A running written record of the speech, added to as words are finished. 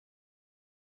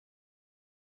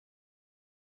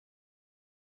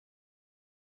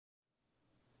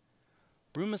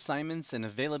Room assignments and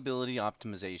availability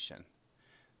optimization.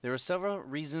 There are several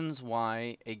reasons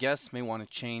why a guest may want to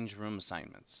change room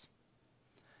assignments.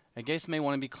 A guest may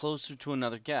want to be closer to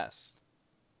another guest.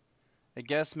 A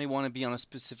guest may want to be on a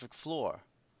specific floor.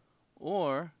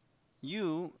 Or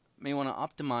you may want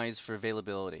to optimize for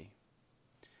availability.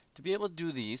 To be able to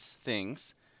do these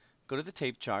things, go to the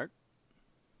tape chart,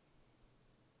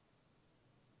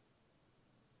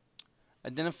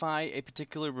 identify a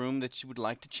particular room that you would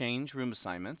like to change room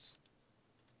assignments,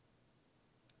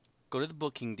 go to the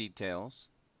booking details.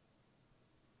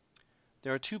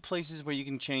 There are two places where you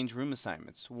can change room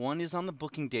assignments. One is on the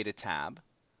booking data tab,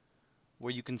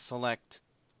 where you can select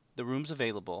the rooms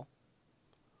available.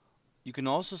 You can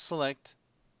also select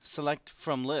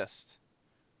from list,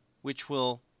 which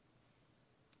will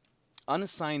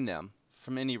unassign them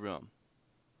from any room.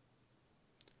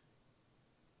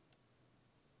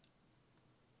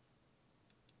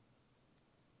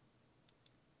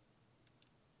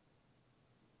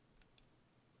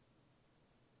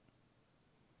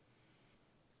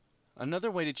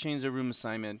 Another way to change a room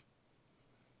assignment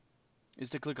is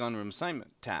to click on Room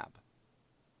Assignment tab.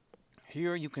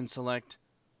 Here you can select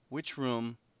which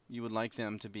room you would like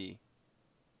them to be.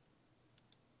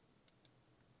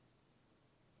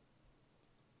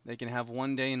 They can have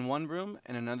one day in one room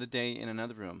and another day in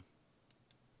another room.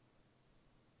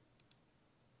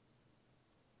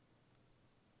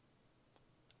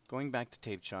 Going back to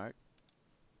tape chart,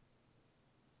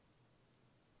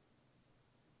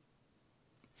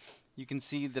 you can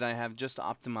see that I have just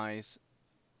optimized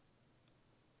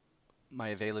my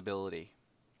availability.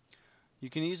 You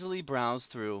can easily browse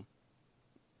through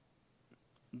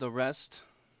the rest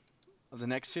of the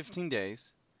next 15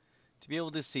 days to be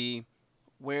able to see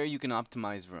where you can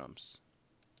optimize rooms.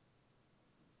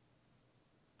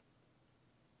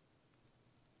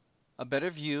 A better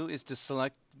view is to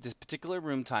select this particular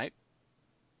room type,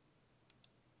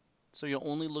 so you're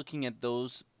only looking at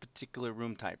those particular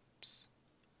room types.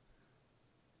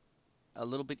 A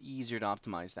little bit easier to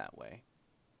optimize that way.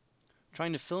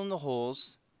 Trying to fill in the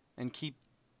holes and keep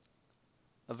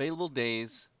available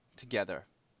days together.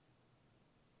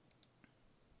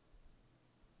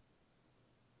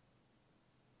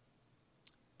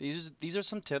 These are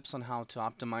some tips on how to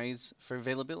optimize for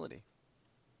availability.